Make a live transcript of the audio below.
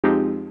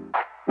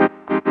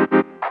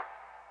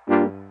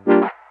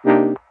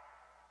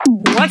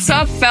What's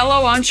up,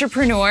 fellow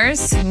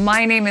entrepreneurs?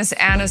 My name is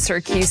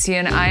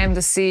Sarkisyan. I am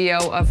the CEO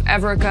of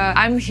Evrica.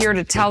 I'm here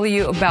to tell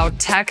you about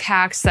tech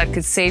hacks that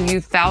could save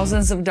you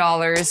thousands of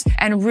dollars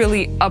and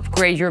really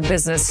upgrade your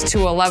business to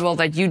a level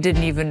that you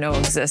didn't even know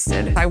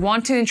existed. I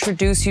want to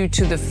introduce you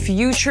to the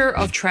future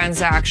of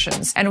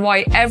transactions and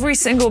why every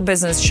single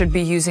business should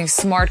be using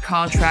smart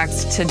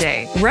contracts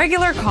today.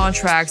 Regular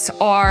contracts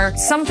are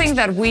something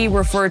that we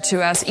refer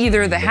to as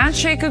either the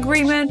handshake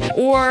agreement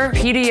or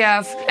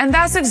PDF, and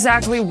that's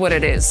exactly what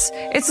it is.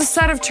 It's a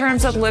set of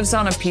terms that lives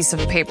on a piece of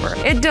paper.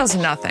 It does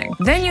nothing.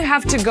 Then you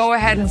have to go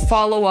ahead and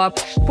follow up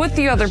with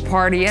the other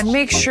party and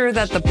make sure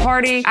that the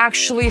party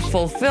actually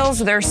fulfills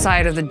their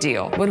side of the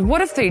deal. But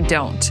what if they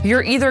don't?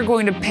 You're either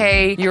going to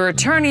pay your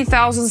attorney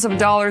thousands of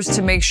dollars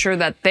to make sure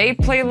that they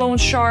play loan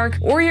shark,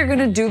 or you're going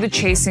to do the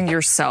chasing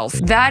yourself.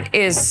 That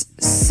is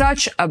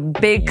such a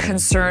big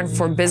concern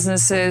for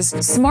businesses.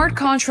 Smart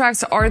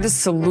contracts are the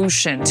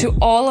solution to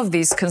all of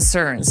these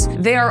concerns.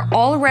 They are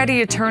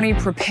already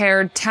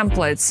attorney-prepared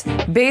templates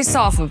based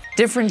off of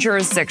different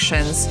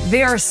jurisdictions.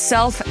 They are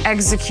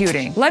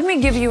self-executing. Let me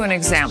give you an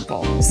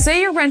example.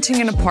 Say you're renting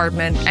an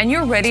apartment and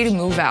you're ready to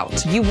move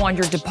out. You want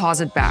your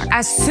deposit back.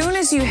 As soon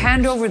as you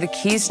hand over the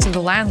keys to the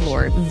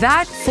landlord,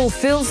 that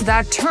fulfills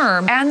that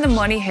term and the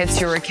money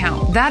hits your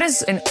account. That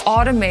is an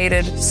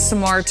automated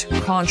smart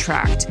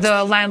contract.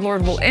 The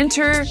landlord will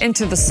enter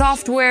into the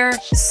software,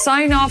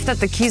 sign off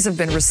that the keys have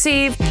been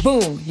received,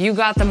 boom, you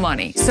got the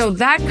money. So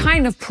that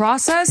kind of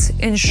process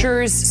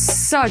ensures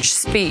such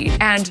speed,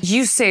 and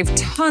you save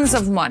tons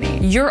of money.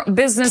 Your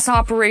business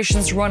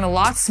operations run a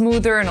lot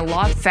smoother and a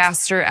lot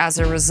faster as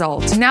a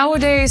result.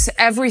 Nowadays,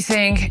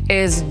 everything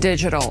is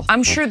digital.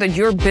 I'm sure that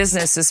your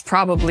business is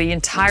probably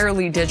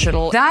entirely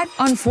digital. That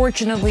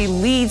unfortunately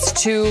leads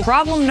to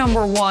problem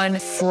number one,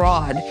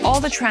 fraud.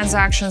 All the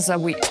transactions that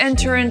we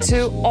enter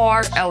into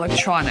are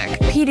electronic.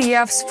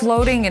 PDFs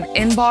floating in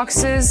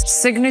inboxes,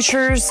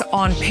 signatures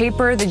on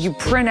paper that you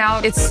print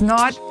out. It's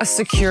not a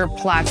secure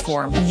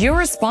platform. You're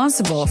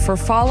responsible for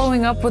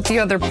following up with the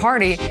other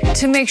party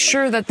to make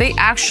sure that they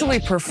actually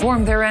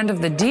perform their end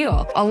of the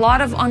deal. A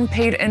lot of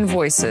unpaid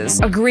invoices,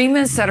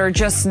 agreements that are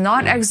just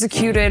not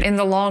executed in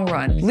the long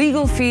run.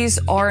 Legal fees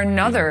are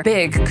another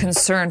big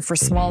concern for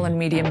small and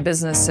medium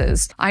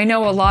businesses. I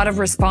know a lot of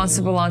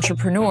responsible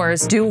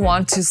entrepreneurs do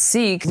want to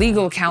seek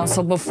legal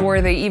counsel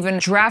before they even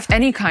draft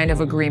any kind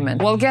of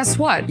agreement. Well, guess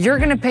what? You're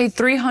going to pay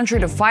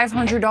 $300 to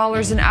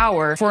 $500 an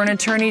hour for an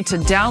attorney to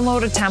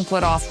download a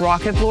template off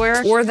Rocket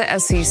Lawyer or the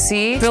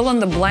SEC, fill in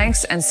the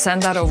blanks, and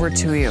send that over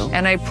to you.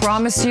 And I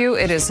promise you,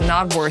 it is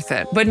not worth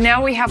it. But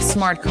now we have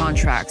smart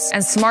contracts,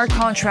 and smart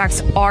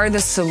contracts are the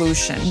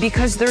solution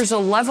because there's a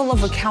level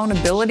of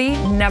accountability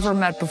never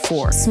met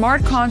before.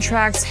 Smart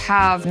contracts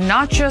have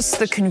not just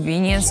the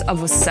convenience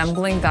of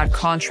assembling that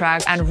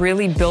contract and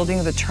really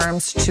building the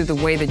terms to the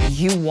way that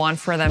you want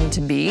for them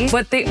to be,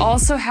 but they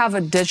also have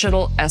a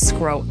digital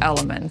escrow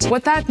element.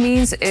 What that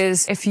means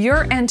is if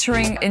you're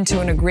entering into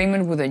an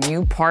agreement with a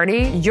new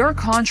party, your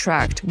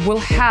contract will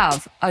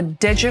have a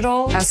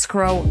digital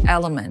escrow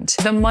element.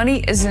 The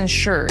money is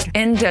insured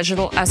in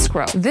digital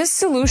escrow. This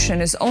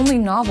solution is only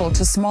novel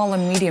to small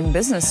and medium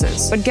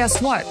businesses. But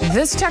guess what?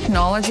 This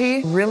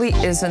technology really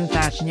isn't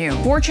that new.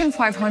 Fortune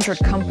 500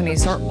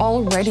 companies are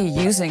already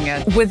using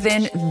it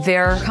within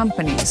their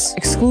companies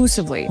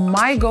exclusively.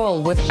 My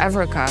goal with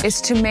Evrica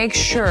is to make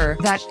sure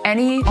that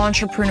any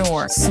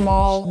entrepreneur,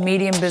 small,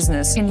 medium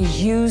business can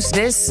use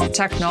this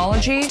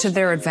technology to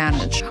their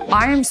advantage.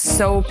 I am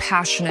so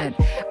passionate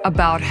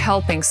about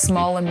helping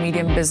small and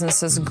medium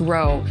businesses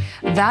grow.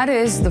 That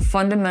is the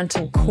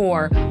fundamental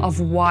core of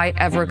why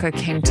Evrica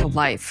came to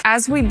life.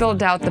 As we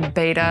build out the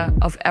beta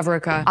of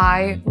Evrica,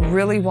 I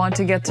really want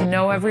to get to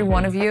know every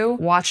one of you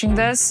watching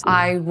this.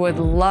 I would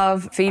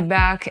love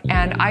feedback,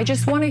 and I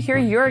just want to hear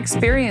your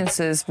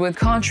experiences with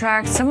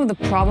contracts, some of the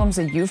problems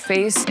that you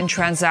face in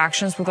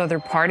transactions with other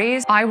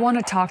parties. I want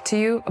to talk to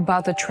you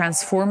about the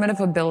transformative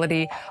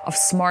ability of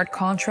smart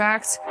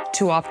contracts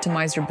to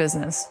optimize your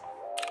business.